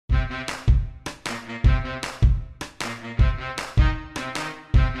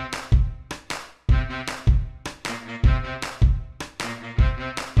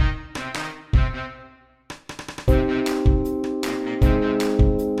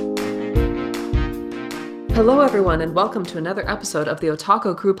Hello, everyone, and welcome to another episode of the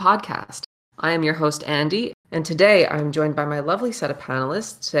Otaku Crew podcast. I am your host, Andy, and today I'm joined by my lovely set of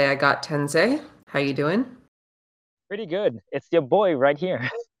panelists. Today I got Tensei. How you doing? Pretty good. It's your boy right here.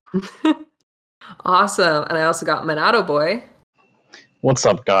 Awesome. And I also got Minato Boy. What's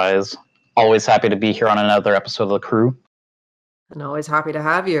up, guys? Always happy to be here on another episode of The Crew. And always happy to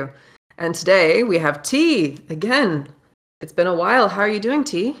have you. And today we have T again. It's been a while. How are you doing,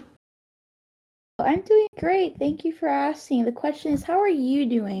 T? I'm doing great. Thank you for asking. The question is, how are you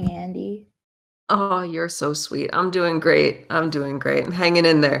doing, Andy? Oh, you're so sweet. I'm doing great. I'm hanging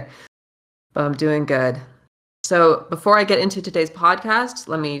in there. But I'm doing good. So before I get into today's podcast,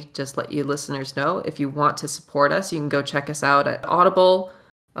 let me just let you listeners know, if you want to support us, you can go check us out at Audible,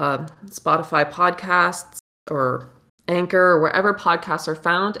 Spotify podcasts, or Anchor, or wherever podcasts are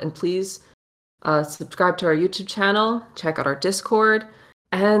found. And please subscribe to our YouTube channel, check out our Discord,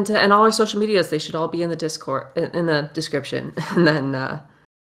 and all our social medias. They should all be in the Discord, in the description. And then,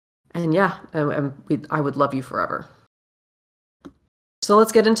 I would love you forever. So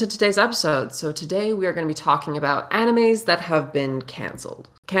let's get into today's episode. So today we are going to be talking about animes that have been canceled,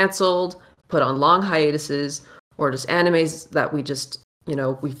 put on long hiatuses, or just animes that we just,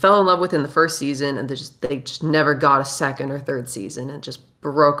 we fell in love with in the first season and they just never got a second or third season and just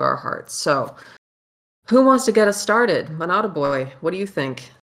broke our hearts. So who wants to get us started? Minato Boy, what do you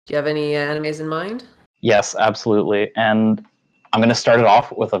think? Do you have any animes in mind? Yes, absolutely. And I'm going to start it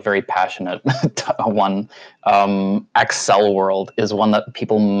off with a very passionate one. Accel World is one that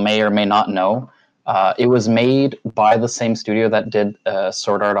people may or may not know. It was made by the same studio that did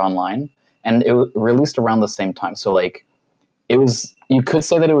Sword Art Online, and it released around the same time. So, you could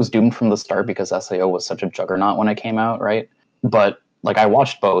say that it was doomed from the start because SAO was such a juggernaut when it came out, right? But, I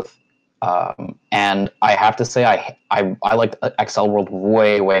watched both, and I have to say I liked Accel World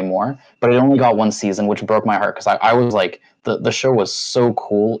way, way more, but it only got one season, which broke my heart because I was like, the show was so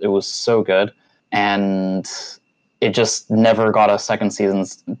cool, it was so good, and it just never got a second season.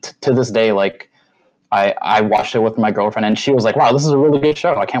 To this day, I watched it with my girlfriend, and she was like, wow, this is a really good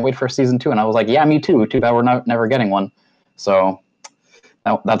show, I can't wait for season 2, and I was like, yeah, me too bad we're never getting one. So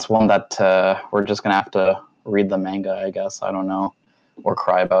that's one that we're just gonna have to read the manga, I guess. I don't know, or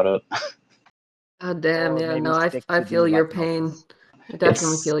cry about it. God damn, Or yeah, maybe no, I stick to feel the your light pain. novels. I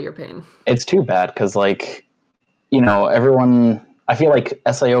definitely feel your pain. It's too bad because, everyone, I feel like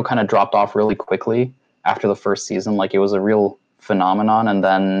SAO kind of dropped off really quickly after the first season. Like, it was a real phenomenon, and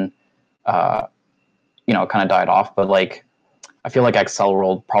then, it kind of died off. But, I feel like Accel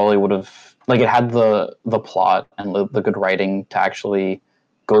World probably would have, it had the plot and the good writing to actually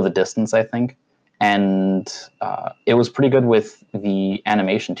go the distance, I think. And it was pretty good with the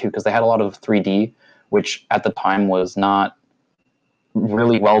animation, too, because they had a lot of 3D, which at the time was not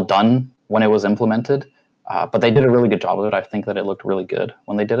really well done when it was implemented. But they did a really good job of it. I think that it looked really good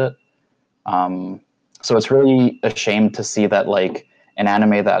when they did it. So it's really a shame to see that, an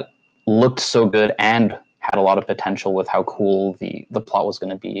anime that looked so good and had a lot of potential with how cool the plot was going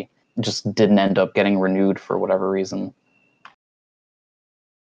to be just didn't end up getting renewed for whatever reason.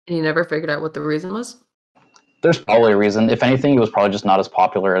 And you never figured out what the reason was? There's probably a reason. If anything, it was probably just not as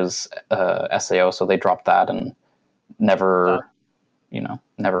popular as SAO, so they dropped that and never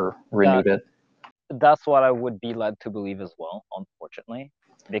renewed it. That's what I would be led to believe as well, unfortunately,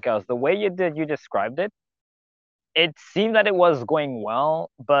 because the way you described it, it seemed that it was going well,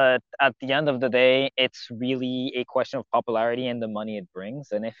 but at the end of the day, it's really a question of popularity and the money it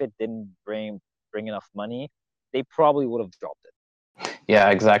brings. And if it didn't bring enough money, they probably would have dropped it. Yeah,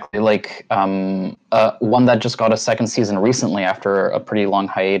 exactly. One that just got a second season recently after a pretty long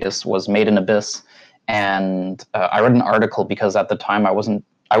hiatus was Made in Abyss, and I read an article because at the time I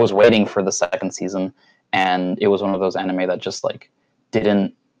was waiting for the second season, and it was one of those anime that just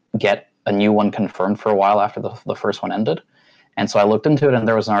didn't get a new one confirmed for a while after the first one ended. And so I looked into it, and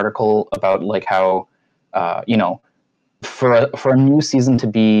there was an article about how for a new season to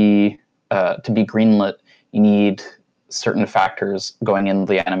be greenlit, you need certain factors going in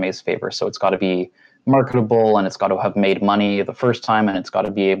the anime's favor. So it's got to be marketable, and it's got to have made money the first time, and it's got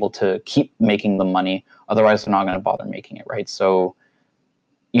to be able to keep making the money. Otherwise, they're not going to bother making it, right? So,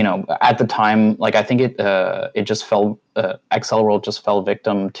 at the time, I think it just fell. Accel World just fell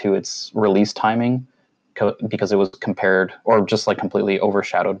victim to its release timing because it was compared or just completely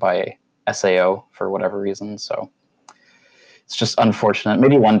overshadowed by SAO for whatever reason. So it's just unfortunate.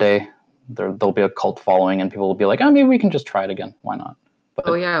 Maybe one day there'll be a cult following and people will be like, oh, maybe we can just try it again. Why not? But,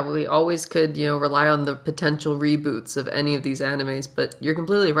 oh yeah, we always could, rely on the potential reboots of any of these animes. But you're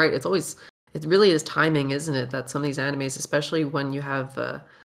completely right. It really is timing, isn't it? That some of these animes, especially when you have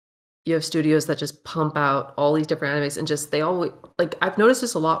you have studios that just pump out all these different animes and just they always like I've noticed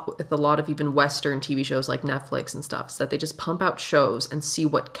this a lot with a lot of even Western TV shows like Netflix and stuff, is that they just pump out shows and see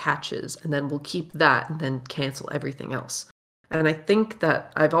what catches and then we'll keep that and then cancel everything else. And I think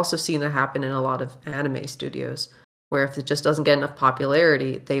that I've also seen that happen in a lot of anime studios where if it just doesn't get enough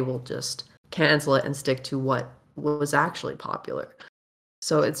popularity, they will just cancel it and stick to what was actually popular.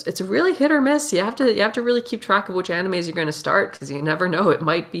 So it's a really hit or miss. You have to really keep track of which animes you're going to start because you never know. It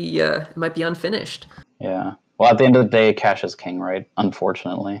might be unfinished. Yeah. Well, at the end of the day, cash is king, right?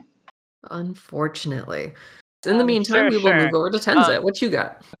 Unfortunately. Unfortunately. In the meantime, Sure, we will move sure. over to Tenza. What you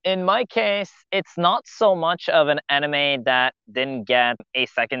got? In my case, it's not so much of an anime that didn't get a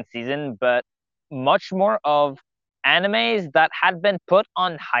second season, but much more of animes that had been put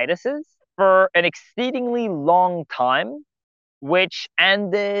on hiatuses for an exceedingly long time, which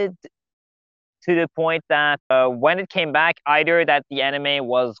ended to the point that when it came back, either that the anime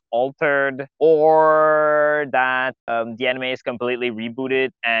was altered or that the anime is completely rebooted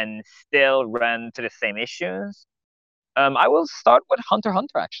and still ran to the same issues. I will start with Hunter x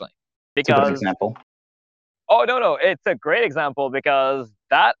Hunter actually, It's a good because example. oh no, it's a great example because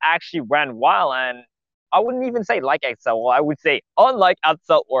that actually ran well, and I wouldn't even say like Excel. I would say unlike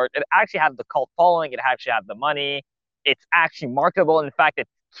Excel, it actually had the cult following. It actually had the money. It's actually marketable. In fact, it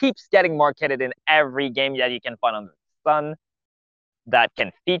keeps getting marketed in every game that you can find under the sun that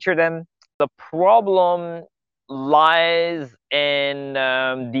can feature them. The problem lies in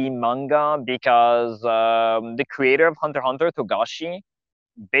the manga because the creator of Hunter x Hunter, Togashi,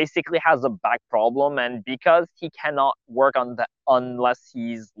 basically has a back problem, and because he cannot work on that unless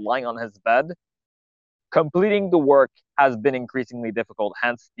he's lying on his bed, completing the work has been increasingly difficult.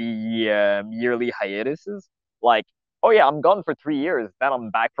 Hence the yearly hiatuses. Like, oh yeah, I'm gone for 3 years, then I'm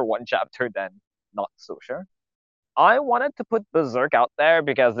back for one chapter, then not so sure. I wanted to put Berserk out there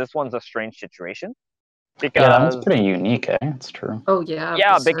because this one's a strange situation. Yeah, that one's Because pretty unique, eh? It's true. Oh yeah,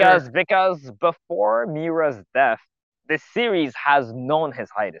 yeah, Berserk. because before Mira's death, the series has known his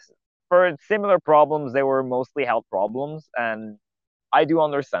hiatuses. For similar problems, they were mostly health problems, and I do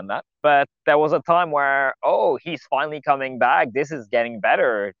understand that. But there was a time where, oh, he's finally coming back. This is getting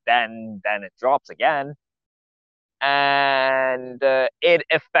better. Then it drops again, and it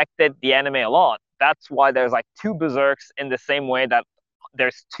affected the anime a lot. That's why there's like two Berserks in the same way that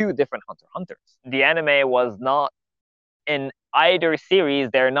there's two different Hunter x Hunters. The anime was not in either series,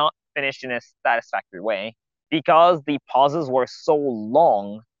 they're not finished in a satisfactory way because the pauses were so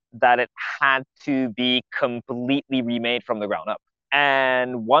long that it had to be completely remade from the ground up.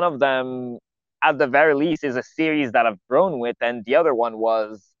 And one of them, at the very least, is a series that I've grown with, and the other one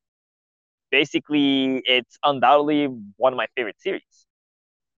was basically, it's undoubtedly one of my favorite series.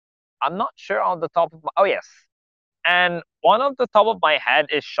 I'm not sure on the top of my, oh yes, and one of the top of my head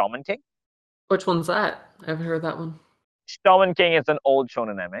is Shaman King. Which one's that? I haven't heard that one. Shaman King is an old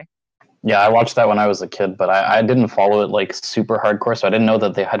shonen anime. Yeah, I watched that when I was a kid, but I didn't follow it like super hardcore, so I didn't know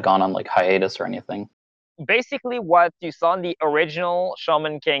that they had gone on like hiatus or anything. Basically, what you saw in the original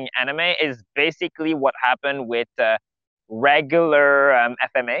Shaman King anime is basically what happened with regular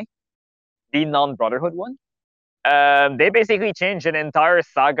FMA, the non-Brotherhood one. They basically changed an entire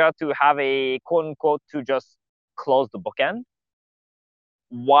saga to have a quote-unquote to just close the bookend.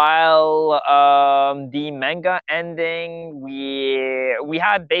 While the manga ending, we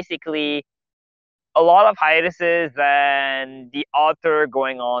had basically a lot of hiatuses and the author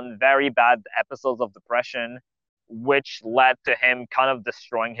going on very bad episodes of depression, which led to him kind of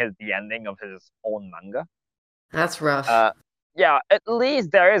destroying the ending of his own manga. That's rough. Yeah, at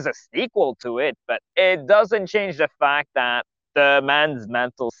least there is a sequel to it, but it doesn't change the fact that the man's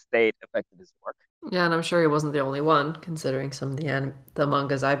mental state affected his work. Yeah, and I'm sure he wasn't the only one, considering some of the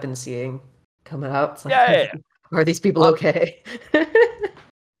mangas I've been seeing coming out. It's like, Yeah. Are these people okay?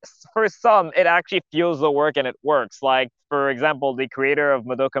 For some, it actually fuels the work and it works. Like, for example, the creator of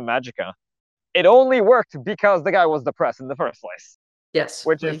Madoka Magica. It only worked because the guy was depressed in the first place. Yes,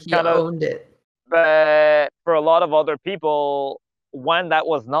 Which like is he kind of... owned it. But for a lot of other people, when that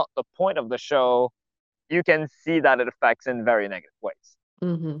was not the point of the show, you can see that it affects in very negative ways.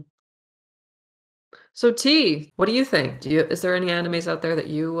 Mm-hmm. So T, what do you think? Is there any animes out there that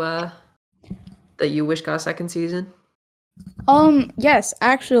you wish got a second season? Yes,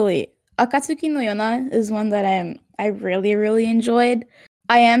 actually, Akatsuki no Yona is one that I really, really enjoyed.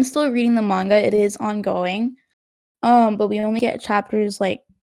 I am still reading the manga. It is ongoing. But we only get chapters like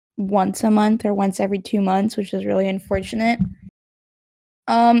once a month or once every 2 months, which is really unfortunate.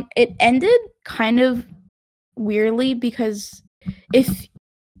 It ended kind of weirdly because if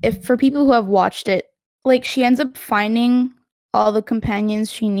for people who have watched it, like she ends up finding all the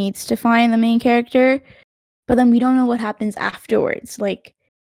companions she needs to find the main character, but then we don't know what happens afterwards. Like,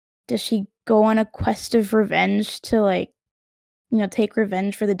 does she go on a quest of revenge to, like, take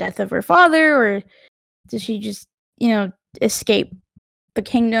revenge for the death of her father, or does she just, escape the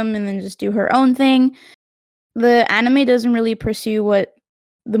kingdom and then just do her own thing? The anime doesn't really pursue what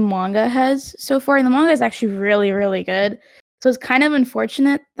the manga has so far, and the manga is actually really, really good. So it's kind of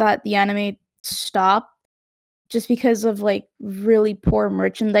unfortunate that the anime stopped just because of, like, really poor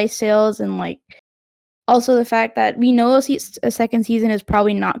merchandise sales, and, like, also the fact that we know a second season is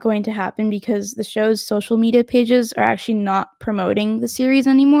probably not going to happen because the show's social media pages are actually not promoting the series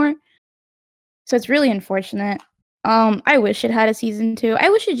anymore. So it's really unfortunate. I wish it had a season 2. I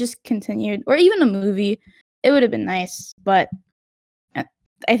wish it just continued, or even a movie. It would have been nice, but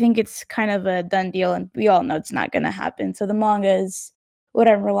I think it's kind of a done deal, and we all know it's not going to happen. So the manga is what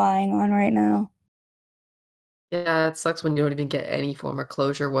I'm relying on right now. Yeah, it sucks when you don't even get any form of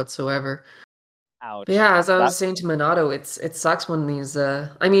closure whatsoever. Ouch. But yeah, as I was That's- saying to Minato, it sucks when these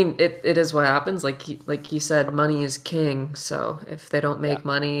I mean it is what happens. Like you said, money is king. So if they don't make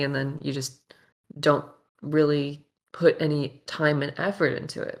money and then you just don't really put any time and effort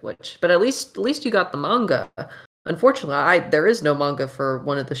into it, but at least you got the manga. Unfortunately, there is no manga for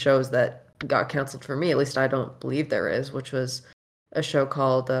one of the shows that got canceled for me. At least I don't believe there is, which was a show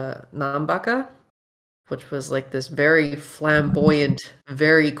called Nambaka, which was like this very flamboyant,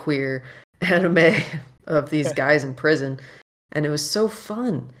 very queer anime of these guys in prison, and it was so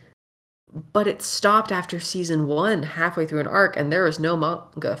fun. But it stopped after season 1, halfway through an arc, and there was no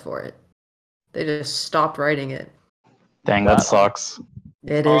manga for it. They just stopped writing it. Dang, that sucks.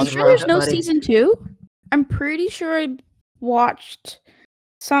 It Are you is sure there's rough, no buddy. season 2? I'm pretty sure I watched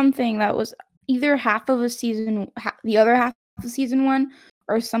something that was either half of a season, the other half of season 1,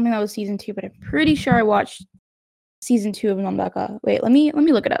 or something that was season 2. But I'm pretty sure I watched season 2 of Nambaka. Wait, let me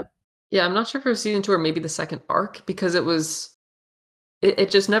look it up. Yeah, I'm not sure if it was season 2 or maybe the second arc, because it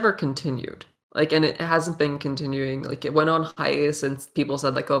just never continued. Like, and it hasn't been continuing. Like, it went on hiatus, and people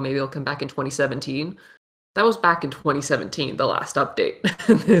said, like, oh, maybe it'll come back in 2017. That was back in 2017, the last update.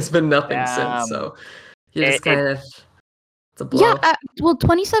 There's been nothing since, so you just kind of, it's a blow. Yeah, well,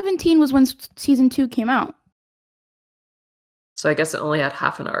 2017 was when season 2 came out. So I guess it only had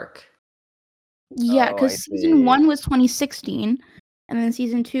half an arc. Yeah, Oh, because I season see. 1 was 2016, and then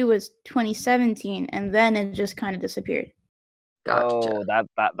season 2 was 2017, and then it just kind of disappeared. Gotcha. Oh,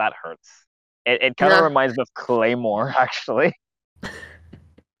 that hurts. It kind of Yeah. reminds me of Claymore, actually.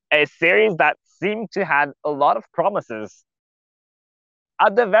 A series that seemed to have a lot of promises.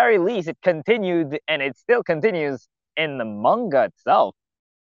 At the very least, it continued, and it still continues in the manga itself.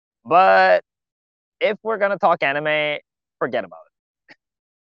 But if we're gonna talk anime, forget about it.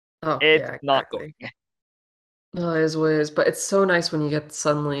 Oh, It's yeah, not exactly. going. No, it is what it is. But it's so nice when you get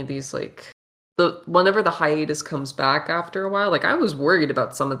suddenly these, like, whenever the hiatus comes back after a while. Like, I was worried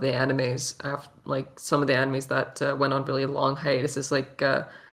about some of the animes, some of the animes that went on really long hiatuses, like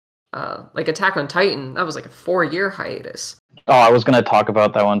Attack on Titan. That was like a 4-year hiatus. Oh, I was gonna talk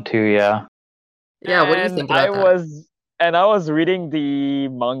about that one too. Yeah. Yeah, what do you And think about that? I was reading the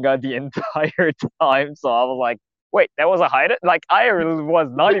manga the entire time, so I was like, wait, there was a hiatus? Like, I was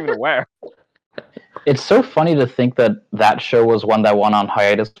not even aware. It's so funny to think that that show was one that went on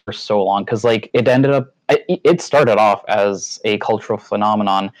hiatus for so long, because like it started off as a cultural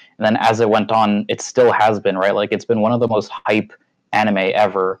phenomenon, and then as it went on, it still has been, right? Like, it's been one of the most hype anime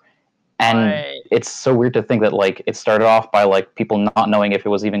ever, and it's so weird to think that, like, it started off by, like, people not knowing if it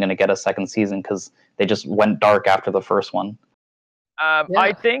was even going to get a second season because they just went dark after the first one. Yeah.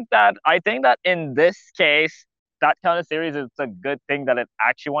 I think that in this case, that kind of series, it's a good thing that it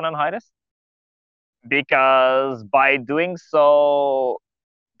actually went on hiatus, because by doing so,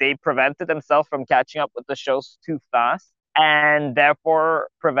 they prevented themselves from catching up with the shows too fast, and therefore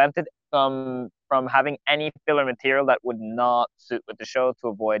prevented from having any filler material that would not suit with the show to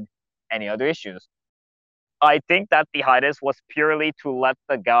avoid any other issues. I think that the hiatus was purely to let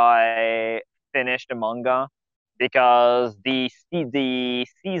the guy finish the manga, because the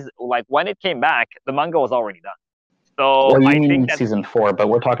season, like, when it came back, the manga was already done. So Well, you I mean think that season 4, but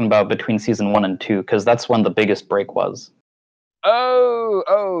we're talking about between season 1 and 2, because that's when the biggest break was.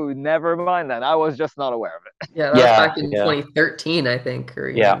 never mind then. I was just not aware of it. Yeah, that was back in 2013, I think, or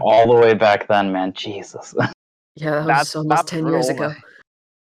even. Yeah, all the way back then, man. Jesus. Yeah, that was almost 10 years ago.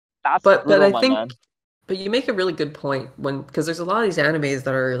 That's But brutal, I my think, man. but you make a really good point, because there's a lot of these animes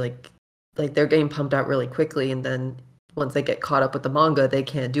that are like they're getting pumped out really quickly, and then once they get caught up with the manga, they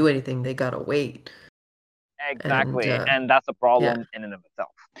can't do anything. They gotta wait. Exactly, And and that's a problem in and of itself.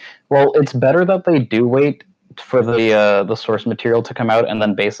 Well, it's better that they do wait for the source material to come out and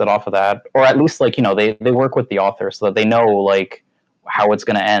then base it off of that, or at least like they work with the author so that they know like how it's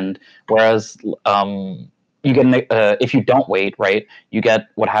going to end. Whereas you get if you don't wait, right, you get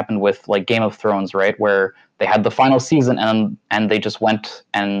what happened with like Game of Thrones, right, where they had the final season and they just went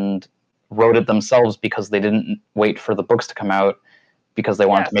and wrote it themselves because they didn't wait for the books to come out because they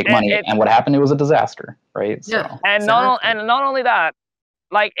wanted to make money. And what happened? It was a disaster, right? Yeah. So And Exactly. not only that,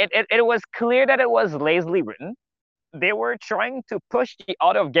 like it was clear that it was lazily written. They were trying to push the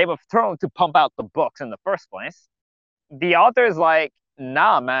author of Game of Thrones to pump out the books in the first place. The author's like,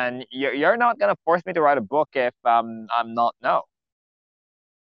 nah, man, you're not gonna force me to write a book if I'm not no.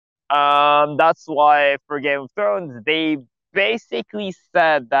 That's why for Game of Thrones, they basically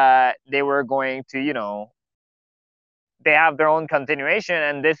said that they were going to, they have their own continuation,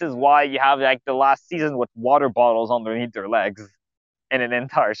 and this is why you have like the last season with water bottles underneath their legs in an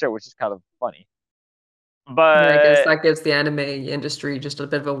entire show, which is kind of funny. And I guess But that gives the anime industry just a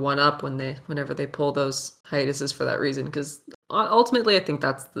bit of a one-up whenever they pull those hiatuses for that reason, because ultimately I think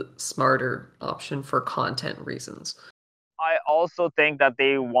that's the smarter option for content reasons. I also think that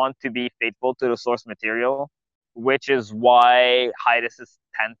they want to be faithful to the source material, which is why hiatuses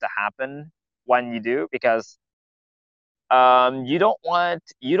tend to happen when you do, because you don't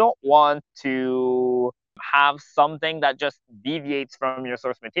want to have something that just deviates from your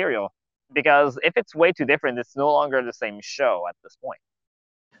source material, because if it's way too different, it's no longer the same show at this point.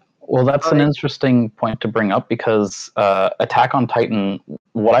 well, that's an Right. interesting point to bring up because Attack on Titan,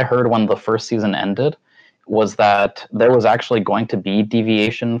 what I heard when the first season ended was that there was actually going to be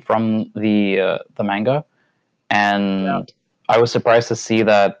deviation from the manga, and I was surprised to see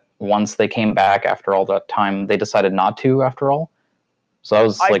that once they came back after all that time, they decided not to after all. So that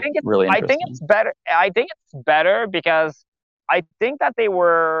was like really I think it's interesting. better. I think it's better because I think that they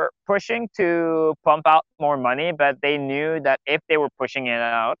were pushing to pump out more money, but they knew that if they were pushing it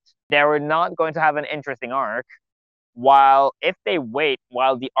out, they were not going to have an interesting arc. While if they wait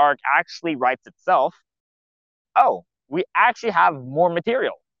while the arc actually writes itself, oh, we actually have more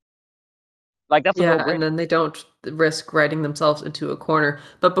material. Like that's a Yeah, and no-brainer. then they don't risk writing themselves into a corner.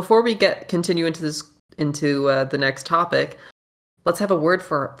 But before we continue into the next topic, let's have a word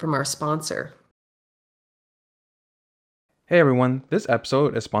from our sponsor. Hey everyone, this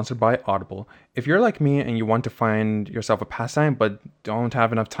episode is sponsored by Audible. If you're like me and you want to find yourself a pastime but don't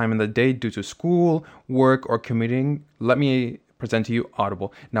have enough time in the day due to school, work, or commuting, let me present to you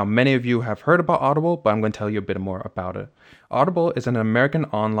Audible. Now, many of you have heard about Audible, but I'm going to tell you a bit more about it. Audible is an American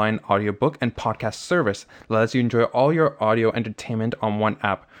online audiobook and podcast service that lets you enjoy all your audio entertainment on one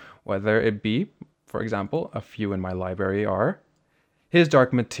app, whether it be, for example, a few in my library are His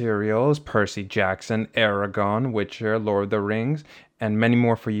Dark Materials, Percy Jackson, Aragon, Witcher, Lord of the Rings, and many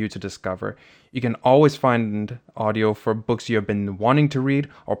more for you to discover. You can always find audio for books you have been wanting to read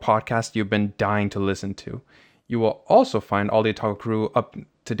or podcasts you've been dying to listen to. You will also find all the Otaku Crew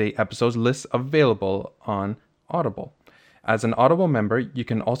up-to-date episodes lists available on Audible. As an Audible member, you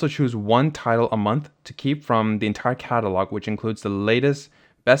can also choose one title a month to keep from the entire catalog, which includes the latest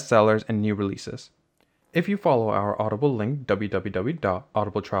bestsellers and new releases. If you follow our Audible link,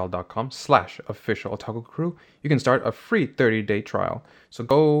 www.audibletrial.com/official Otaku Crew, you can start a free 30-day trial. So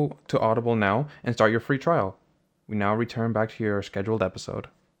go to Audible now and start your free trial. We now return back to your scheduled episode.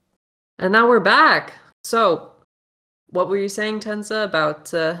 And now we're back. So, what were you saying, Tensa,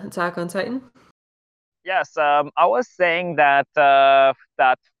 about Attack on Titan? Yes, I was saying that that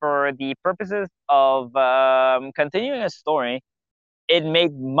for the purposes of continuing a story, it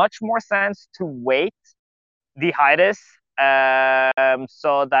made much more sense to wait the hiatus,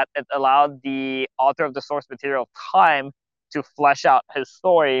 so that it allowed the author of the source material time to flesh out his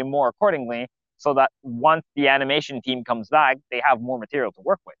story more accordingly, so that once the animation team comes back, they have more material to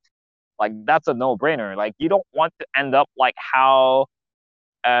work with. Like that's a no-brainer. Like you don't want to end up like how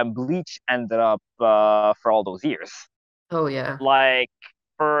Bleach ended up for all those years. Oh yeah. Like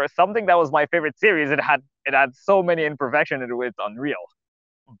for something that was my favorite series, it had so many imperfections, it was unreal.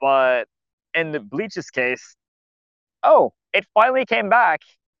 But in the Bleach's case, oh, it finally came back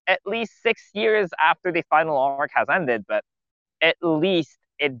at least 6 years after the final arc has ended, but at least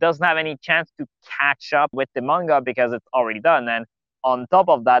it doesn't have any chance to catch up with the manga because it's already done. And on top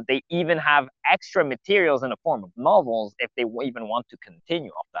of that, they even have extra materials in the form of novels if they even want to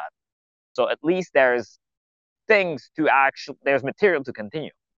continue off that. So at least there's material to continue.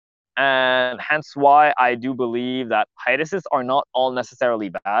 And hence why I do believe that hiatuses are not all necessarily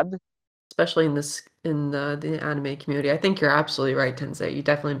bad. Especially in the anime community. I think you're absolutely right, Tensei. You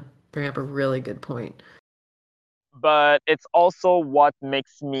definitely bring up a really good point. but it's also what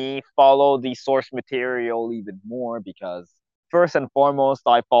makes me follow the source material even more, because first and foremost,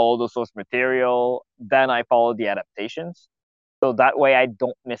 I follow the source material, then I follow the adaptations. So that way I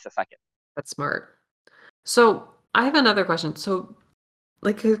don't miss a second. That's smart. So I have another question. So,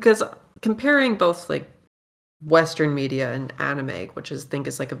 like, because comparing both like Western media and anime, which is I think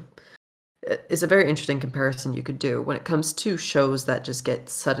is a very interesting comparison you could do when it comes to shows that just get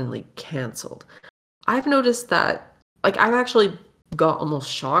suddenly canceled. I've noticed that, like, I've actually got almost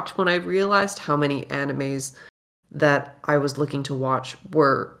shocked when I realized how many animes that I was looking to watch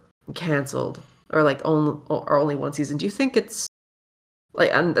were canceled or like only one season. Do you think it's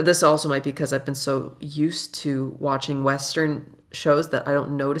like, and this also might be because I've been so used to watching Western shows that I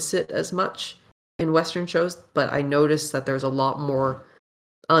don't notice it as much in Western shows, but I notice that there's a lot more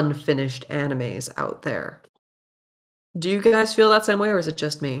unfinished animes out there. Do you guys feel that same way, or is it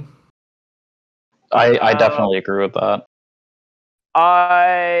just me? I definitely agree with that.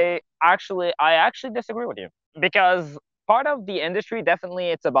 I actually disagree with you, because part of the industry, definitely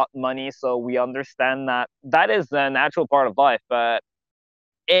it's about money, so we understand that that is the natural part of life. But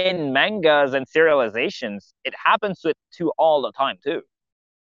in mangas and serializations, it happens to all the time too.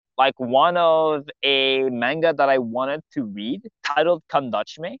 Like one of a manga that I wanted to read, titled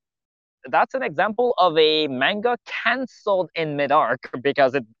Kandachme, that's an example of a manga canceled in mid-arc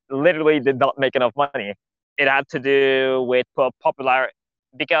because it literally did not make enough money. It had to do with popular,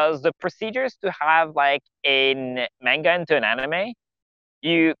 because the procedures to have like a manga into an anime,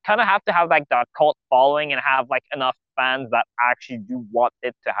 you kind of have to have like that cult following and have like enough fans that actually do want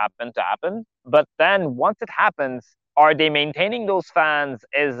it to happen. But then once it happens, are they maintaining those fans?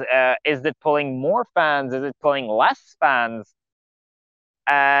 Is it pulling more fans? Is it pulling less fans?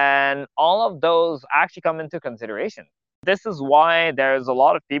 And all of those actually come into consideration. This is why there's a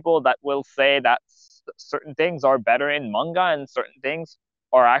lot of people that will say that certain things are better in manga and certain things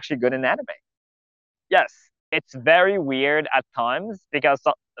are actually good in anime. Yes, it's very weird at times, because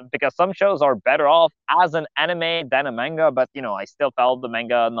some shows are better off as an anime than a manga, but I still felt the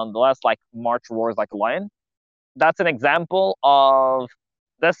manga nonetheless, like March Roars Like a Lion. That's an example of,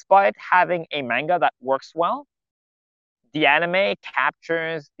 despite having a manga that works well, the anime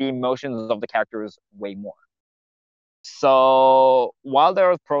captures the emotions of the characters way more. So while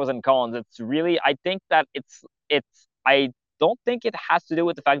there are pros and cons, it's really, I think that I don't think it has to do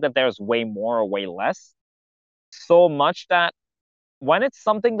with the fact that there's way more or way less, so much that when it's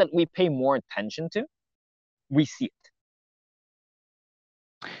something that we pay more attention to, we see it.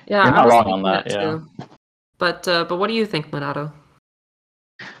 Yeah, You're I not was wrong on thinking that, that yeah. too. But what do you think, Minato?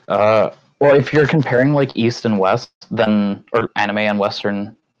 Well, if you're comparing like East and West, then or anime and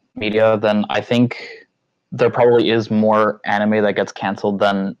Western media, then I think there probably is more anime that gets canceled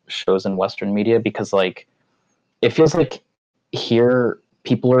than shows in Western media, because like it feels like here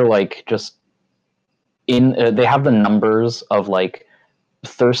people are like just in they have the numbers of like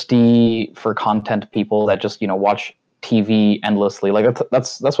thirsty for content people that just watch TV endlessly. Like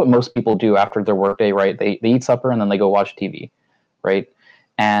that's what most people do after their workday, right? They eat supper and then they go watch TV, right?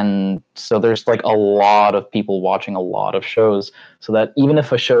 And so there's like a lot of people watching a lot of shows, so that even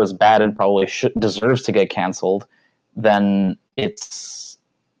if a show is bad and probably deserves to get canceled, then it's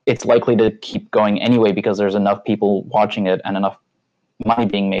likely to keep going anyway, because there's enough people watching it and enough money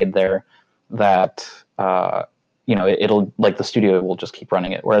being made there that it'll, like, the studio will just keep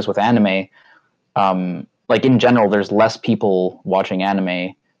running it. Whereas with anime, like in general, there's less people watching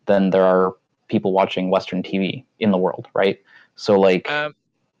anime than there are people watching Western TV in the world, right? So like,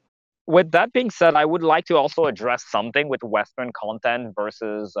 With that being said, I would like to also address something with Western content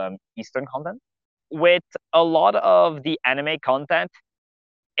versus Eastern content. With a lot of the anime content,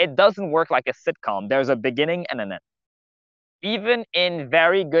 it doesn't work like a sitcom. There's a beginning and an end. Even in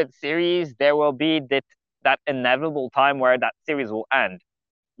very good series, there will be that inevitable time where that series will end.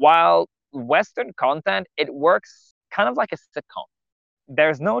 While Western content, it works kind of like a sitcom.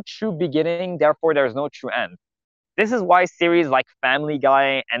 There's no true beginning, therefore there's no true end. This is why series like Family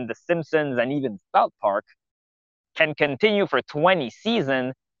Guy and The Simpsons and even South Park can continue for 20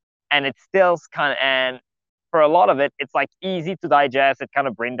 seasons, and it's still kind of, and for a lot of it, it's like easy to digest. It kind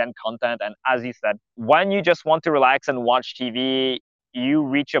of brain dead content. And as you said, when you just want to relax and watch TV, you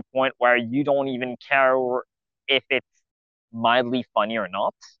reach a point where you don't even care if it's mildly funny or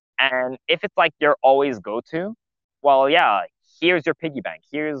not. And if it's like your always go to, well, yeah, here's your piggy bank.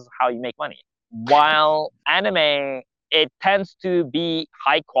 Here's how you make money. While anime, it tends to be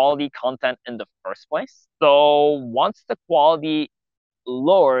high quality content in the first place. So once the quality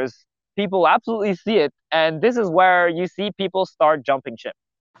lowers, people absolutely see it. And this is where you see people start jumping ship.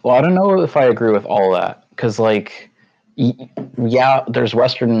 well, I don't know if I agree with all that. because yeah, there's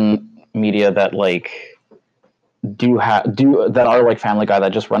Western media that do that are like Family Guy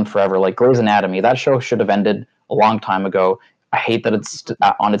that just run forever. Like Grey's Anatomy, that show should have ended a long time ago. I hate that it's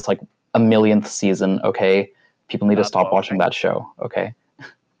on its a millionth season. Okay, people need to stop watching that show. Okay,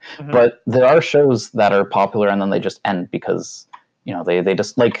 but there are shows that are popular and then they just end because they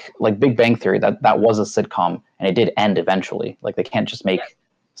just like Big Bang Theory, that was a sitcom and it did end eventually. Like they can't just make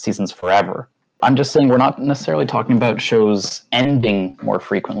seasons forever. I'm just saying we're not necessarily talking about shows ending more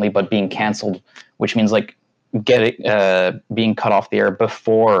frequently, but being canceled, which means being cut off the air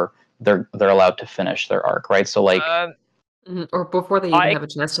before they're allowed to finish their arc, right? So or before they even have a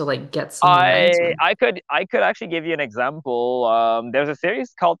chance to get some momentum. I could actually give you an example. There's a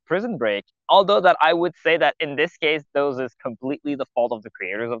series called Prison Break. Although that I would say that in this case, those is completely the fault of the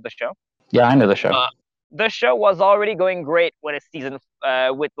creators of the show. Yeah, I know the show. The show was already going great with a season,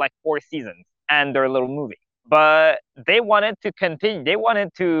 with 4 seasons and their little movie. But they wanted to continue. They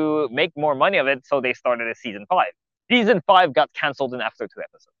wanted to make more money of it, so they started a season 5. Season 5 got canceled in after 2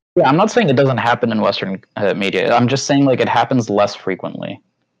 episodes. Yeah, I'm not saying it doesn't happen in Western media. I'm just saying it happens less frequently.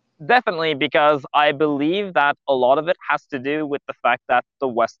 Definitely, because I believe that a lot of it has to do with the fact that the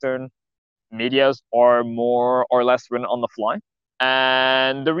Western medias are more or less written on the fly.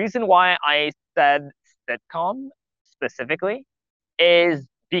 And the reason why I said sitcom specifically is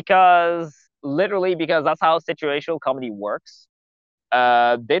because that's how situational comedy works.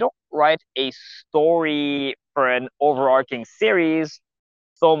 They don't write a story for an overarching series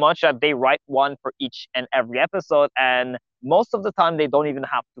so much that they write one for each and every episode, and most of the time they don't even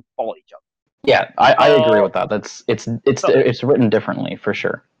have to follow each other. Yeah, I agree with that. It's written differently for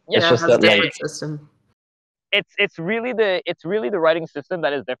sure. Yeah, it's just it has a different system. It's really the writing system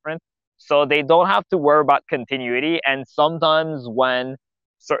that is different. So they don't have to worry about continuity, and sometimes when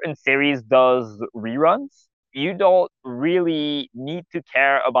certain series does reruns, you don't really need to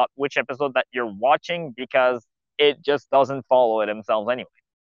care about which episode that you're watching because it just doesn't follow it themselves anyway.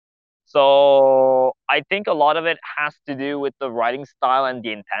 So I think a lot of it has to do with the writing style and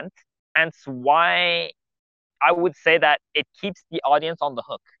the intent. And it's why I would say that it keeps the audience on the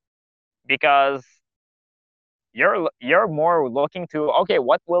hook, because you're more looking to, okay,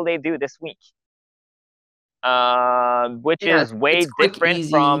 what will they do this week? Which is way different easy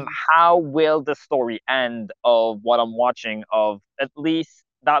from how will the story end of what I'm watching. Of at least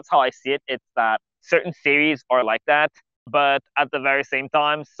that's how I see it. It's that certain series are like that, but at the very same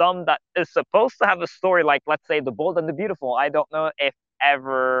time, some that is supposed to have a story, like let's say The Bold and the Beautiful. I don't know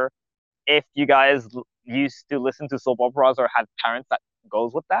if you guys used to listen to soap operas or had parents that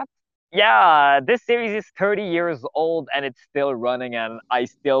goes with that. Yeah, this series is 30 years old and it's still running, and I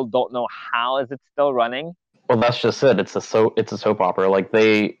still don't know how is it still running. Well, that's just it. It's a soap opera. Like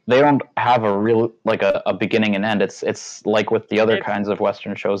they don't have a real a beginning and end. It's like with the other kinds of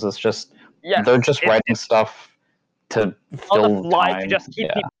Western shows. It's just they're just writing stuff to fill on the fly time. To just keep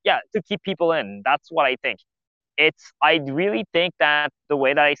to keep people in. That's what I think. I really think that the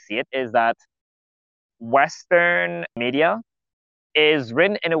way that I see it is that Western media is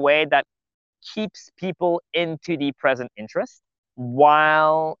written in a way that keeps people into the present interest,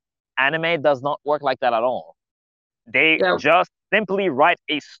 while anime does not work like that at all. They just simply write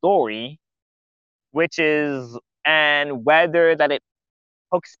a story, and whether that it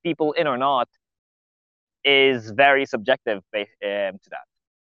hooks people in or not is very subjective to that.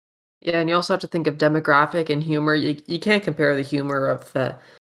 Yeah, and you also have to think of demographic and humor. You can't compare the humor of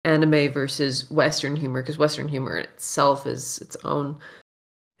anime versus Western humor, because Western humor itself is its own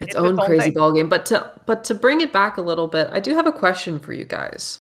crazy ballgame. But to bring it back a little bit, I do have a question for you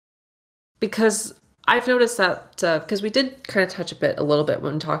guys, because I've noticed that because we did kind of touch a little bit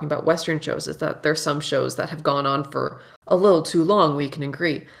when talking about Western shows, is that there's some shows that have gone on for a little too long. We can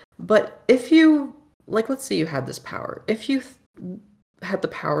agree, but if you let's say you had this power, if you had the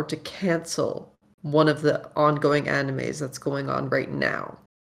power to cancel one of the ongoing animes that's going on right now,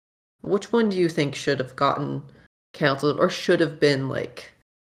 which one do you think should have gotten canceled, or should have been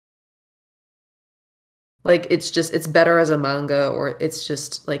it's better as a manga, or it's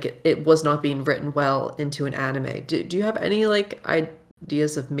just it was not being written well into an anime? Do you have any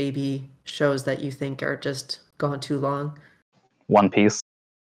ideas of maybe shows that you think are just gone too long? One Piece.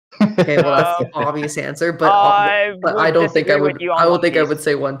 Okay, well that's the obvious answer, but I don't think I would. I don't think I would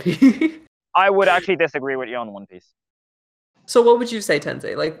say One Piece. I would actually disagree with you on One Piece. So what would you say,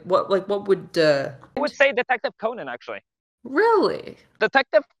 Tensei? What would? I would say Detective Conan, actually. Really?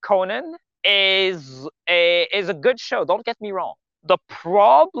 Detective Conan is a good show. Don't get me wrong. The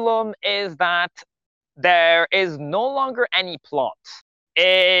problem is that there is no longer any plot.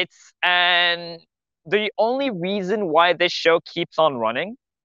 It's an the only reason why this show keeps on running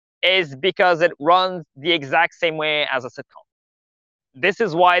is because it runs the exact same way as a sitcom. This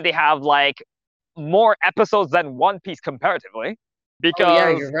is why they have like more episodes than One Piece comparatively. Because Oh yeah,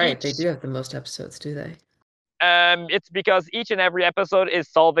 you're right. They do have the most episodes, do they? It's because each and every episode is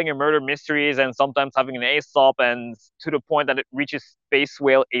solving a murder mysteries and sometimes having an Aesop, and to the point that it reaches space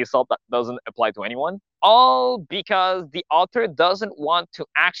whale Aesop that doesn't apply to anyone. All because the author doesn't want to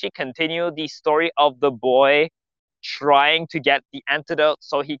actually continue the story of the boy trying to get the antidote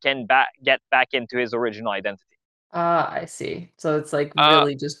so he can get back into his original identity. Ah, I see. So it's like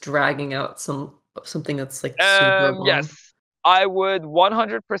really just dragging out something that's like super long. Yes, I would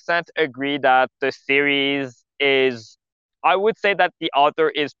 100% agree that the series is. I would say that the author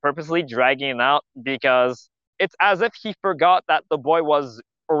is purposely dragging it out because it's as if he forgot that the boy was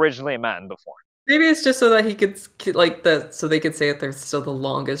originally a man before. Maybe it's just so that he could like that, so they could say that they're still the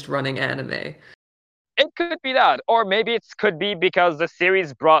longest running anime. It could be that, or maybe it could be because the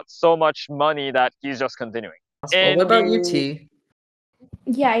series brought so much money that he's just continuing. Well, what about you, T?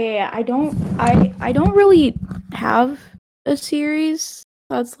 Yeah. I don't really have a series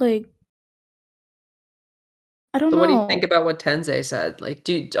that's like, I don't So know. what do you think about what Tensei said? Like,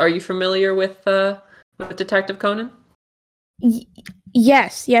 are you familiar with Detective Conan?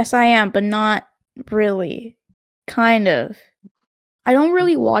 Yes, I am, but not really. Kind of. I don't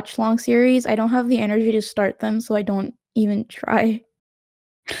really watch long series. I don't have the energy to start them, so I don't even try.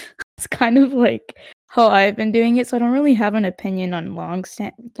 It's kind of like how I've been doing it, so I don't really have an opinion on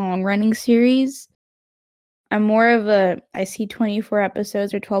long running series. I'm more of a I see 24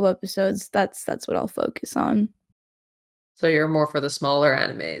 episodes or 12 episodes. That's what I'll focus on. So you're more for the smaller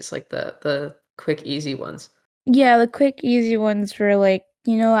animes, like the quick, easy ones. Yeah, the quick, easy ones for like,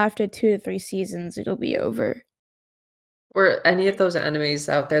 after 2 to 3 seasons, it'll be over. Were any of those animes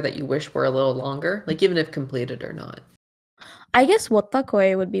out there that you wish were a little longer, like even if completed or not? I guess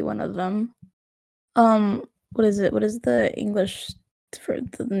Wotakoi would be one of them. What is it? What is the English for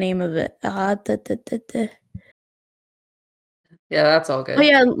the name of it? Yeah, that's all good. Oh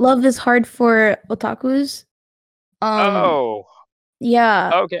yeah, Love is Hard for Otakus.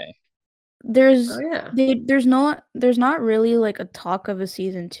 Yeah. Okay. There's Oh yeah. there's not really like a talk of a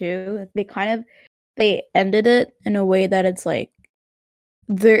season 2. They ended it in a way that it's like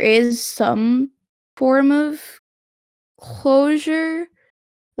there is some form of closure,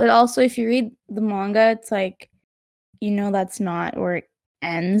 but also if you read the manga, it's like that's not where it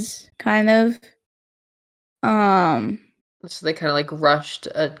ends, kind of. So they kind of like rushed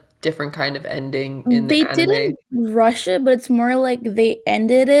a different kind of ending in the They anime. didn't rush it, but it's more like they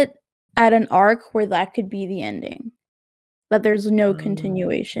ended it at an arc where that could be the ending. But there's no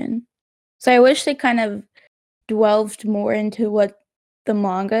continuation. So I wish they kind of delved more into what the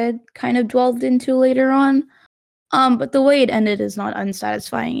manga kind of delved into later on. But the way it ended is not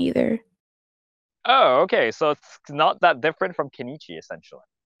unsatisfying either. Oh, okay. So it's not that different from Kenichi, essentially.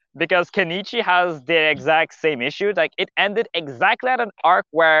 Because Kenichi has the exact same issue. Like, it ended exactly at an arc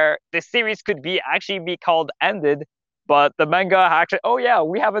where the series could actually be called ended, but the manga actually, oh yeah,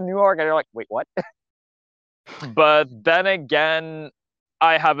 we have a new arc. And you're like, wait, what? But then again,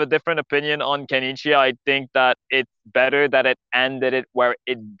 I have a different opinion on Kenichi. I think that it's better that it ended it where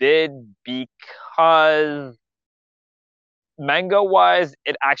it did, because manga-wise,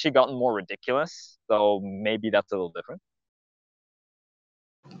 it actually gotten more ridiculous. So maybe that's a little different.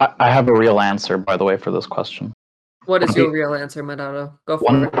 I have a real answer, by the way, for this question. What is your real answer, Madado? Go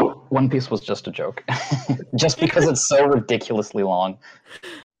for it. One Piece was just a joke. Just because it's so ridiculously long. Oh,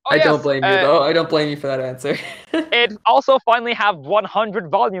 I yes, don't blame you, though. I don't blame you for that answer. It also finally have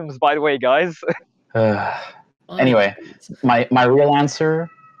 100 volumes, by the way, guys. Anyway, my real answer,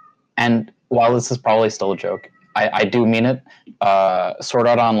 and while this is probably still a joke, I do mean it. Sword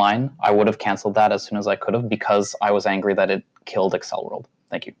Art Online, I would have canceled that as soon as I could have because I was angry that it killed Excel World.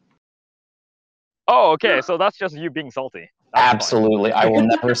 Thank you. Oh, okay. So that's just you being salty. That's Absolutely. I will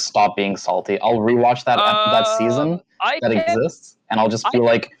never stop being salty. I'll rewatch that season that exists, and I'll just feel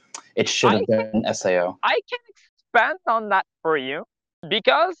like it should have been SAO. I can expand on that for you.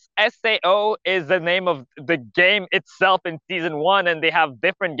 Because SAO is the name of the game itself in season 1, and they have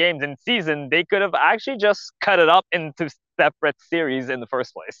different games in season, they could have actually just cut it up into separate series in the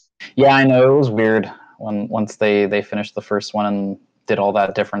first place. Yeah, I know. It was weird once they finished the first one and did all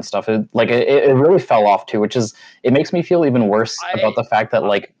that different stuff. It really fell off too, it makes me feel even worse about the fact that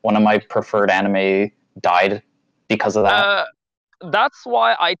like one of my preferred anime died because of that. That's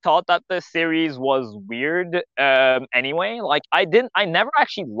why I thought that the series was weird. Anyway, like I never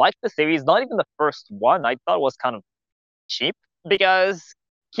actually liked the series. Not even the first one. I thought it was kind of cheap because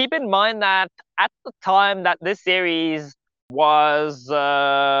keep in mind that at the time that this series was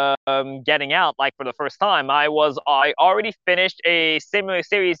getting out, like for the first time, I already finished a similar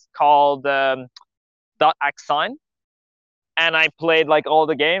series called Dot Axine, and I played like all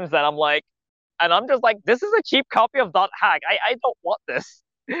the games, and I'm just like, this is a cheap copy of Dot Hack. I don't want this.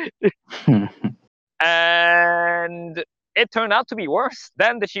 And it turned out to be worse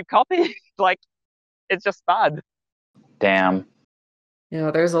than the cheap copy. Like, it's just bad. Damn.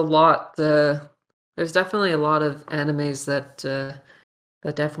 Yeah, there's a lot. There's definitely a lot of animes that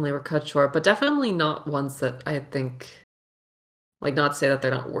definitely were cut short, but definitely not ones that I think, like, not say that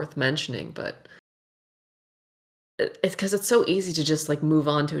they're not worth mentioning, but it's because it's so easy to just like move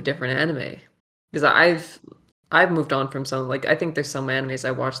on to a different anime. Because I've moved on from some, like, I think there's some animes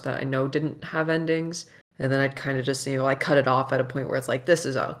I watched that I know didn't have endings, and then I'd kind of just, I cut it off at a point where it's like, this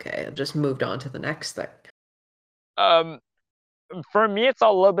is okay. I've just moved on to the next thing. For me, it's a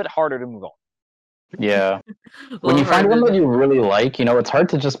little bit harder to move on. Yeah. When you find one that you really like, it's hard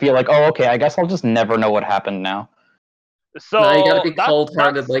to just be like, oh, okay, I guess I'll just never know what happened now. So no, you gotta be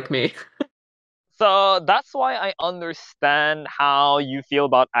cold-hearted like me. So that's why I understand how you feel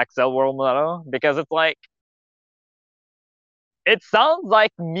about Axel World Mulatto, because it's like, it sounds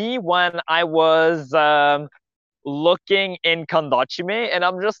like me when I was looking in Kandachime, and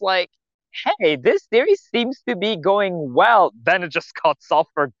I'm just like, hey, this series seems to be going well. Then it just cuts off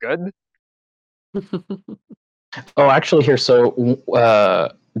for good. Oh, actually, here, so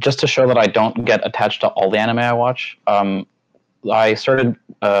just to show that I don't get attached to all the anime I watch, I started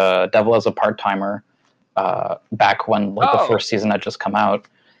Devil as a part-timer back when the first season had just come out,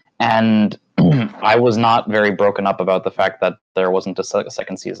 and I was not very broken up about the fact that there wasn't a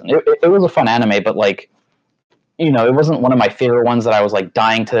second season. It was a fun anime, but it wasn't one of my favorite ones that I was like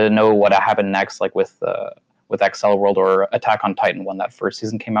dying to know what happened next, like with Excel World or Attack on Titan when that first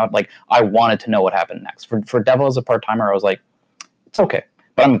season came out. Like, I wanted to know what happened next. For Devil as a part-timer, I was like, it's okay.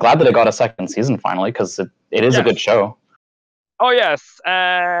 But I'm glad that it got a second season finally, because it is a good show. Oh yes,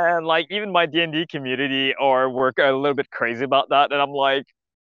 and like even my D&D community or work are a little bit crazy about that, and I'm like,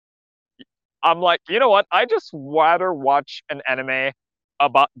 you know what? I just rather watch an anime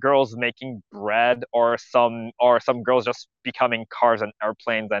about girls making bread or some girls just becoming cars and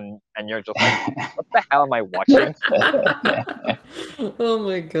airplanes, and you're just like, what the hell am I watching? Oh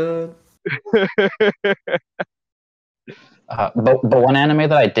my god. But one anime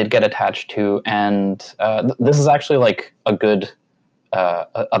that I did get attached to, and this is actually like a good,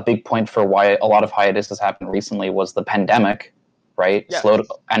 a big point for why a lot of hiatuses happened recently, was the pandemic, right? Yes. Slowed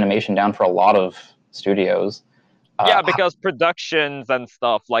animation down for a lot of studios. Yeah, because productions and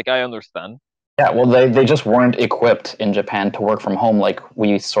stuff, like, I understand. Yeah, well, they just weren't equipped in Japan to work from home like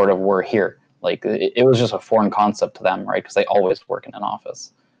we sort of were here. Like, it was just a foreign concept to them, right? Because they always work in an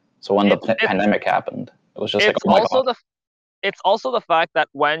office. So when the pandemic happened, it was just like, oh my god. It's also the fact that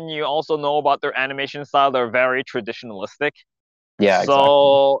when you also know about their animation style, they're very traditionalistic. Yeah,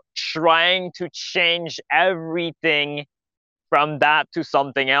 so trying to change everything from that to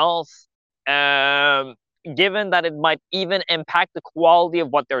something else, given that it might even impact the quality of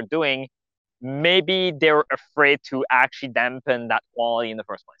what they're doing, maybe they're afraid to actually dampen that quality in the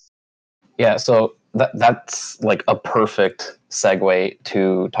first place. Yeah, so that's like a perfect segue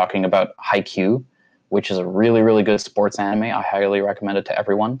to talking about Haikyuu, which is a really, really good sports anime. I highly recommend it to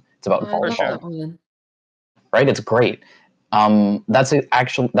everyone. It's about volleyball. Right? It's great. That's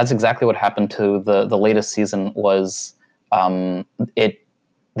exactly what happened to the latest season. Was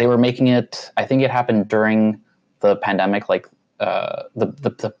they were making it, I think it happened during the pandemic, like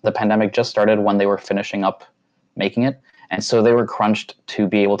the pandemic just started when they were finishing up making it. And so they were crunched to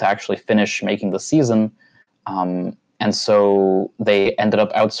be able to actually finish making the season. And so they ended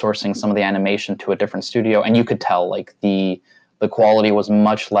up outsourcing some of the animation to a different studio. And you could tell, like, the quality was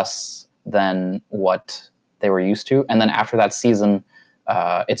much less than what they were used to. And then after that season,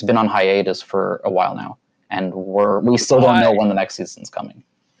 it's been on hiatus for a while now. And we still don't know when the next season's coming.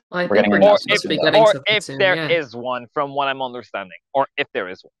 Well, we're getting if there is one, from what I'm understanding, or if there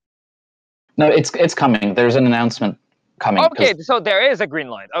is one. No, it's coming. There's an announcement coming. Okay, so there is a green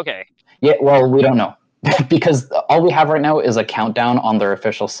light. Okay. Yeah, well, we don't know. Because all we have right now is a countdown on their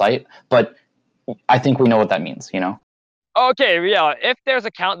official site, but I think we know what that means, Okay, yeah. If there's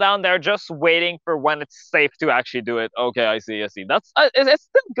a countdown, they're just waiting for when it's safe to actually do it. Okay, I see. That's it's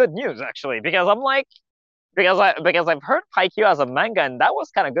still good news, actually, because I'm like, because I've heard Haikyuu as a manga, and that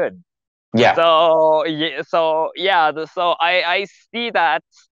was kind of good. Yeah. So I see that.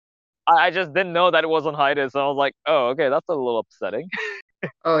 I just didn't know that it was on hiatus, so I was like, oh, okay, that's a little upsetting.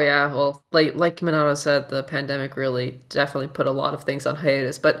 Oh yeah, well, like Minato said, the pandemic really definitely put a lot of things on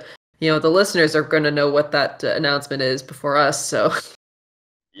hiatus. But the listeners are going to know what that announcement is before us, so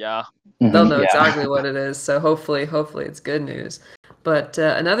Yeah. they'll know Yeah. exactly what it is. So hopefully it's good news. But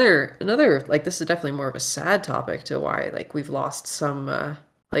another like this is definitely more of a sad topic to why like we've lost some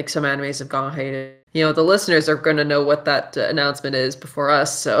like some animes have gone hiatus. The listeners are going to know what that announcement is before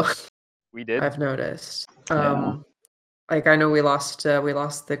us, so We did. I've noticed. Yeah. Like I know we lost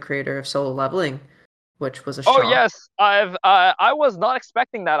the creator of Solo Leveling, which was a Oh shock. yes, I was not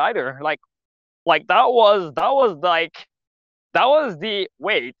expecting that either. Like that was the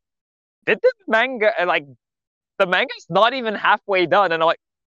wait. Did the manga like the manga's not even halfway done, and I'm like,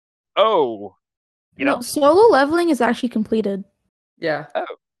 oh, you No, know, solo leveling is actually completed. Yeah. oh,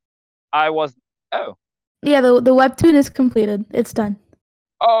 I was oh. Yeah, the webtoon is completed. It's done.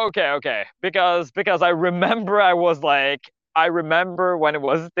 Oh, okay. Because I remember when it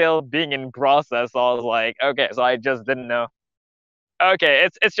was still being in process. So I was like, okay, so I just didn't know. Okay,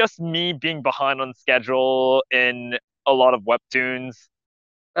 it's just me being behind on schedule in a lot of webtoons.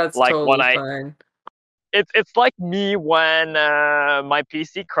 That's Like when totally I fine. it's like me when my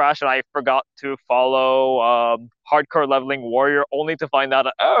PC crashed and I forgot to follow Hardcore Leveling Warrior, only to find out,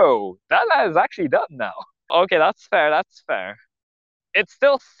 oh, that is actually done now. Okay, that's fair. That's fair. It's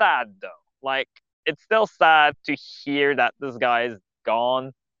still sad though. Like it's still sad to hear that this guy is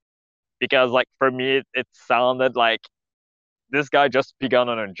gone, because like for me it sounded like this guy just begun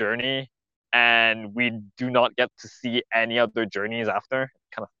on a journey and we do not get to see any other journeys after.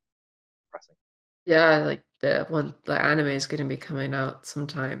 Kind of depressing. Yeah, like the anime is going to be coming out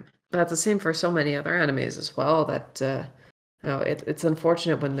sometime. That's the same for so many other animes as well. That it's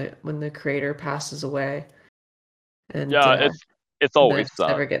unfortunate when the creator passes away and Yeah, it's and then it always just sad.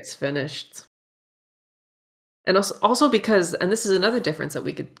 never gets finished. And also because, and this is another difference that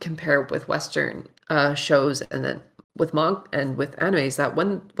we could compare with Western shows and then with manga and with animes, that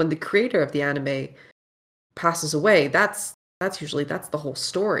when the creator of the anime passes away, that's usually that's the whole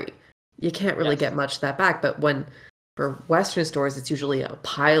story. You can't really Yes. get much of that back. But when for Western stories, it's usually a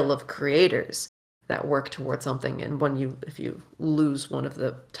pile of creators that work towards something. And if you lose one of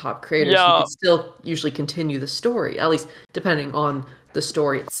the top creators, you Yeah, can still usually continue the story, at least depending on the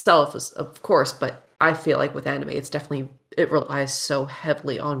story itself, of course. But I feel like with anime, it relies so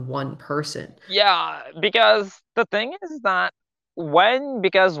heavily on one person. yeah, because the thing is that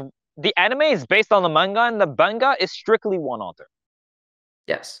because the anime is based on the manga and the manga is strictly one author.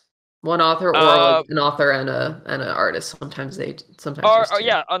 Yes. One author or like Uh, an author and an artist. Sometimes there's or two.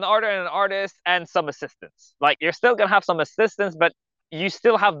 yeah, an author and an artist and some assistants. Like you're still gonna have some assistants, but you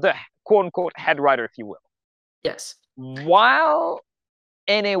still have the quote unquote head writer, if you will. Yes. While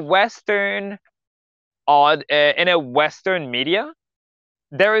in a in a Western media,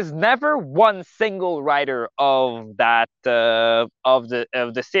 there is never one single writer of that of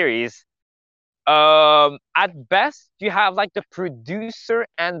the series. At best, you have like the producer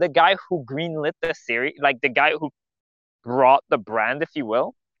and the guy who greenlit the series, like the guy who brought the brand, if you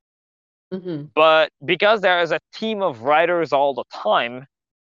will. Hmm. But because there is a team of writers all the time,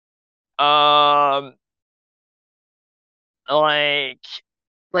 um, like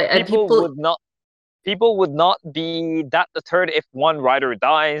Like and people people would not people would not be that deterred if one writer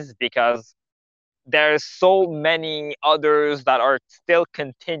dies, because there's so many others that are still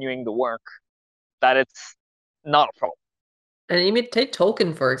continuing the work that it's not a problem. and you mean take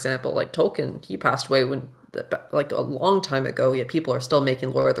Tolkien for example. Like Tolkien, he passed away like a long time ago. Yet people are still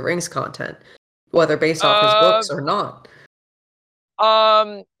making Lord of the Rings content, whether based off his books Um, or not.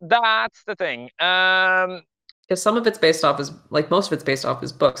 that's the thing. Because some of it's based off his like most of it's based off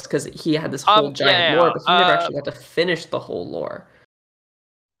his books. Because he had this whole giant lore, Yeah. but he never actually got to finish the whole lore.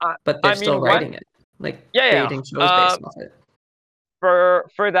 I, But they're I still mean, when writing it, like yeah, creating shows yeah. based off it.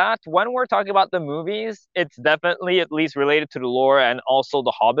 For that, when we're talking about the movies, it's definitely at least related to the lore and also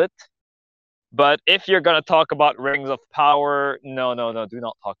the Hobbit. But if you're gonna talk about Rings of Power, no, do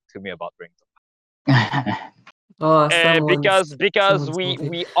not talk to me about Rings of Oh, Power. Because someone's guilty.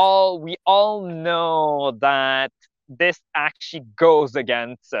 we all know that this actually goes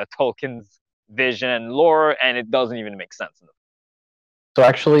against Tolkien's vision and lore, and it doesn't even make sense. So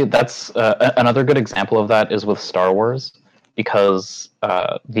actually, that's another good example of that is with Star Wars, because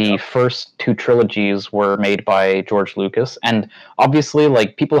the Yep. first two trilogies were made by George Lucas, and obviously,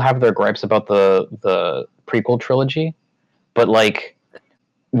 like people have their gripes about the prequel trilogy, but like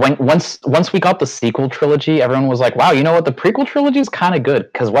once we got the sequel trilogy, everyone was like, "Wow, you know what? The prequel trilogy is kind of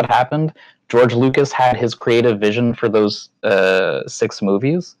good." Because what happened? George Lucas had his creative vision for those 6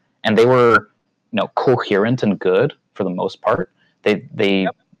 movies, and they were coherent and good for the most part. They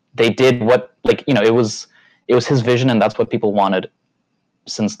Yep. they did what, like, it was his vision, and that's what people wanted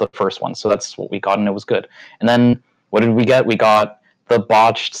since the first one. So that's what we got, and it was good. And then what did we get? We got the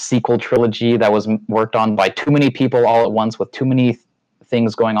botched sequel trilogy that was worked on by too many people all at once with too many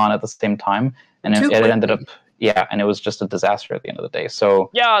things going on at the same time, and Too it ended up, quickly. and it was just a disaster at the end of the day.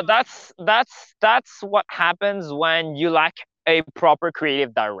 So Yeah, that's what happens when you lack a proper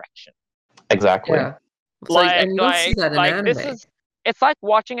creative direction. exactly. Yeah. So, and you don't see that in This anime. is, it's like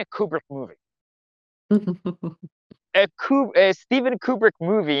watching a Kubrick movie. A Steven Kubrick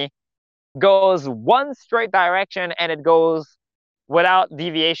movie goes one straight direction, and it goes without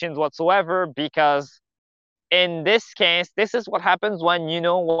deviations whatsoever, because in this case, this is what happens when you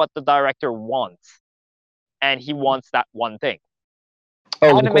know what the director wants, and he wants that one thing.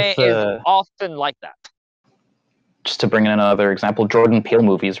 Oh, Anime with is often like that. just to bring in another example, Jordan Peele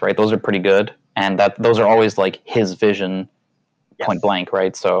movies, right? Those are pretty good, and those are always like his vision, Yes. point blank,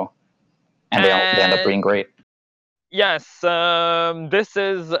 right? So, and they end up being great. Yes, this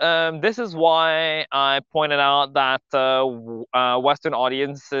is why I pointed out that Western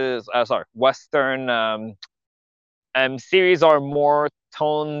audiences, Western series are more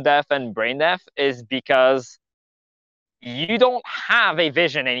tone deaf and brain deaf, is because you don't have a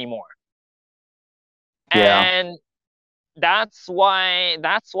vision anymore. Yeah. And that's why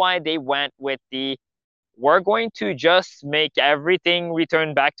they went with we're going to just make everything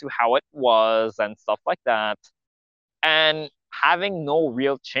return back to how it was and stuff like that, and having no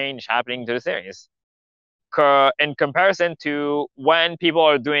real change happening to the series. In comparison to when people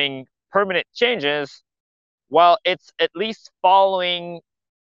are doing permanent changes, well, it's at least following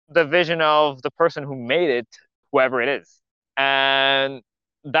the vision of the person who made it, whoever it is. And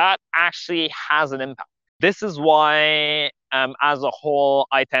that actually has an impact. This is why, as a whole,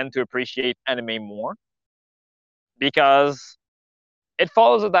 I tend to appreciate anime more, because it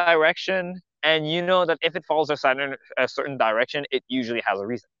follows a direction, and you know that if it follows a certain direction, it usually has a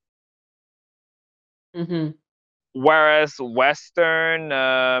reason. Mm-hmm. Whereas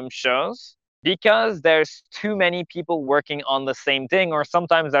Western shows, because there's too many people working on the same thing, or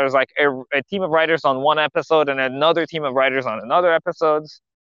sometimes there's like a team of writers on one episode and another team of writers on another episodes,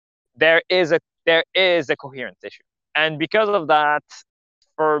 there is a coherence issue. And because of that,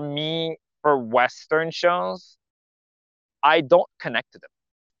 for me, for Western shows, I don't connect to them.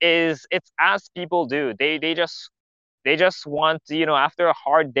 It's as people do. They just want to, after a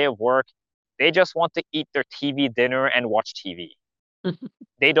hard day of work, they just want to eat their TV dinner and watch TV.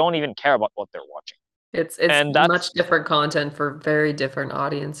 They don't even care about what they're watching. It's And that's much different content for very different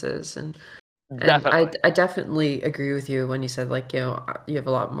audiences, and definitely. I definitely agree with you when you said, like, you have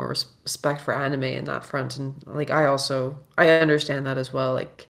a lot more respect for anime in that front, and like I understand that as well.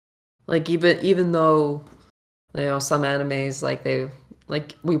 Like even though some animes,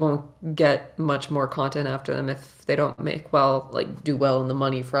 like we won't get much more content after them if they don't do well in the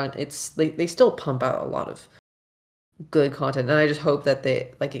money front. They still pump out a lot of good content, and I just hope that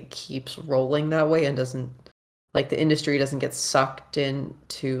it keeps rolling that way and doesn't, like, the industry doesn't get sucked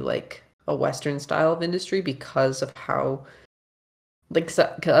into like a Western style of industry because of how, like,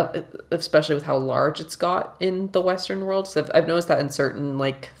 especially with how large it's got in the Western world. So I've noticed that in certain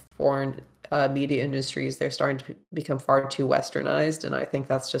like foreign media industries, they're starting to become far too westernized, and I think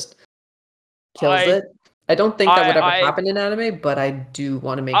that's just kills it. I don't think that would ever happen in anime, but I do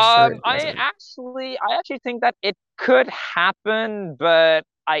want to make sure it doesn't. I actually think that it could happen, but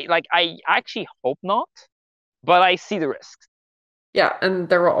I actually hope not. But I see the risks. Yeah, and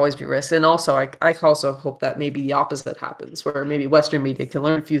there will always be risks. And also, I also hope that maybe the opposite happens, where maybe Western media can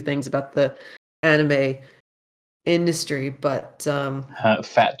learn a few things about the anime industry, but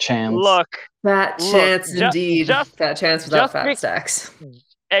fat chance. Fat chance indeed. Fat chance without fat stacks.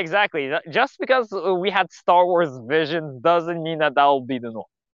 Exactly. Just because we had Star Wars visions doesn't mean that will be the norm.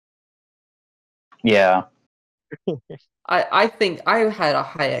 Yeah. I think I had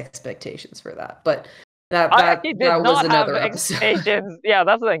high expectations for that, but that was another expectations. Yeah,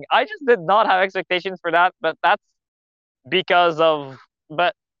 that's the thing. I just did not have expectations for that, but that's because of.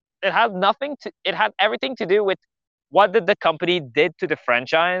 But it had everything to do with what did the company did to the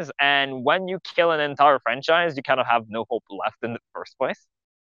franchise, and when you kill an entire franchise, you kind of have no hope left in the first place.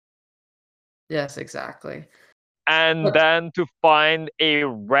 Yes, exactly. And then to find a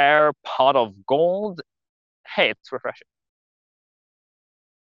rare pot of gold, hey, it's refreshing.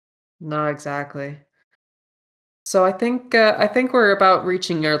 No, exactly. So I think we're about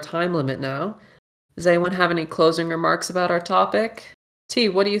reaching our time limit now. Does anyone have any closing remarks about our topic? T,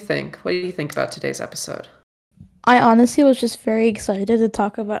 what do you think? What do you think about today's episode? I honestly was just very excited to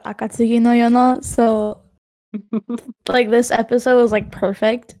talk about Akatsuki no Yona, so Like this episode was like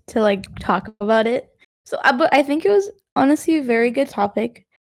perfect to like talk about it. So, but I think it was honestly a very good topic.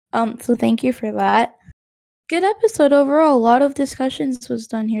 So thank you for that. Good episode overall. A lot of discussions was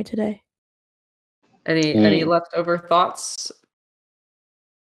done here today. Any Yeah. leftover thoughts?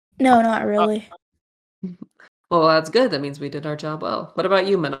 No, not really. Well, that's good. That means we did our job well. What about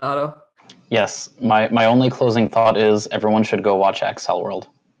you, Minato? Yes, my only closing thought is everyone should go watch Excel World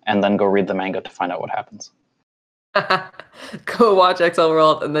and then go read the manga to find out what happens. Go watch XL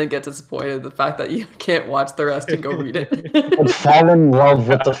World and then get disappointed in the fact that you can't watch the rest and go read it. But fall in love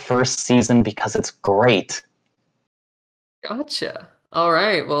with the first season because it's great. Gotcha. All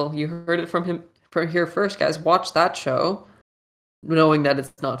right. Well, you heard it from here first, guys. Watch that show, knowing that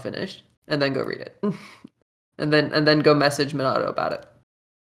it's not finished, and then go read it, and then go message Minato about it.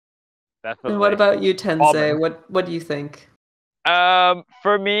 Definitely. And what about you, Tensei? Bobbing. What do you think?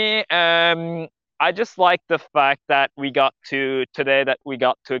 For me, I just like the fact that we got to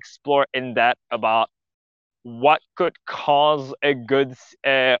explore in depth about what could cause a good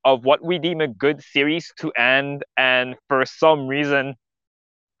of what we deem a good series to end, and for some reason,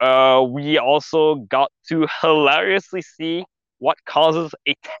 we also got to hilariously see what causes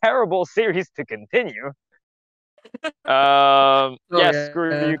a terrible series to continue. Oh, Yes, yeah.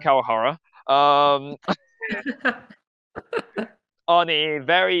 screw you, Kawahara. Um, on a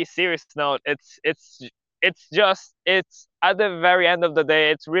very serious note, it's at the very end of the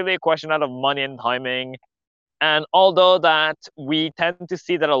day, it's really a question out of money and timing. And although that we tend to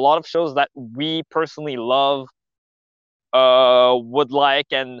see that a lot of shows that we personally love would like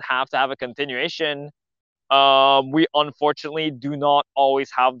and have to have a continuation, we unfortunately do not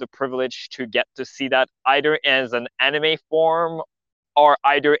always have the privilege to get to see that either as an anime form or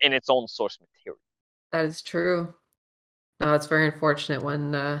either in its own source material. That is true. No, it's very unfortunate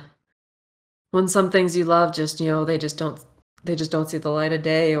when some things you love just they just don't see the light of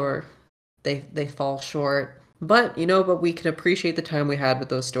day, or they fall short. But but we can appreciate the time we had with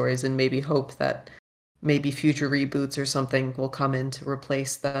those stories and maybe hope that maybe future reboots or something will come in to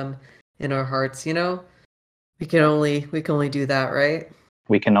replace them in our hearts. We can only do that, right?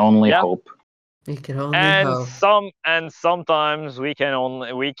 We can only Yeah. hope. We can only hope. Sometimes we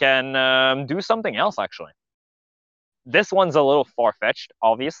can do something else actually. This one's a little far-fetched,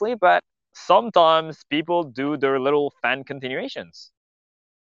 obviously, but sometimes people do their little fan continuations.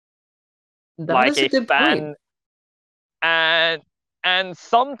 That Like is a a good fan, point. and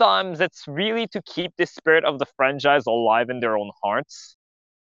sometimes it's really to keep the spirit of the franchise alive in their own hearts,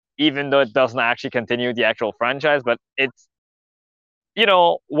 even though it doesn't actually continue the actual franchise. But it's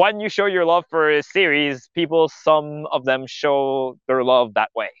when you show your love for a series, some of them show their love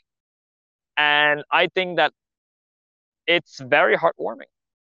that way, and I think that it's very heartwarming.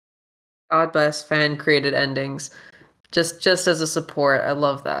 God bless fan created endings. Just as a support. I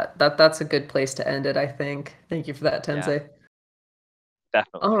love that. That's a good place to end it, I think. Thank you for that, Tensei.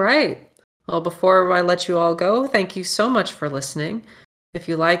 Definitely. All right. Well, before I let you all go, thank you so much for listening. If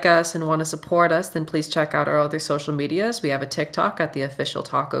you like us and want to support us, then please check out our other social medias. We have a TikTok at the official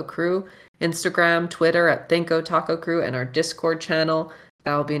Taco Crew, Instagram, Twitter at Thinko Taco Crew, and our Discord channel.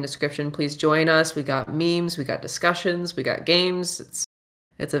 That will be in the description. Please join us. We got memes, we got discussions, we got games.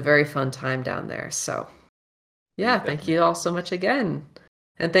 It's a very fun time down there. So yeah, thank you all so much again.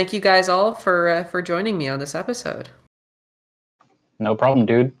 And thank you guys all for joining me on this episode. No problem,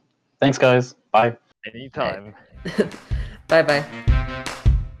 dude. Thanks, guys. Bye. Anytime. Bye-bye.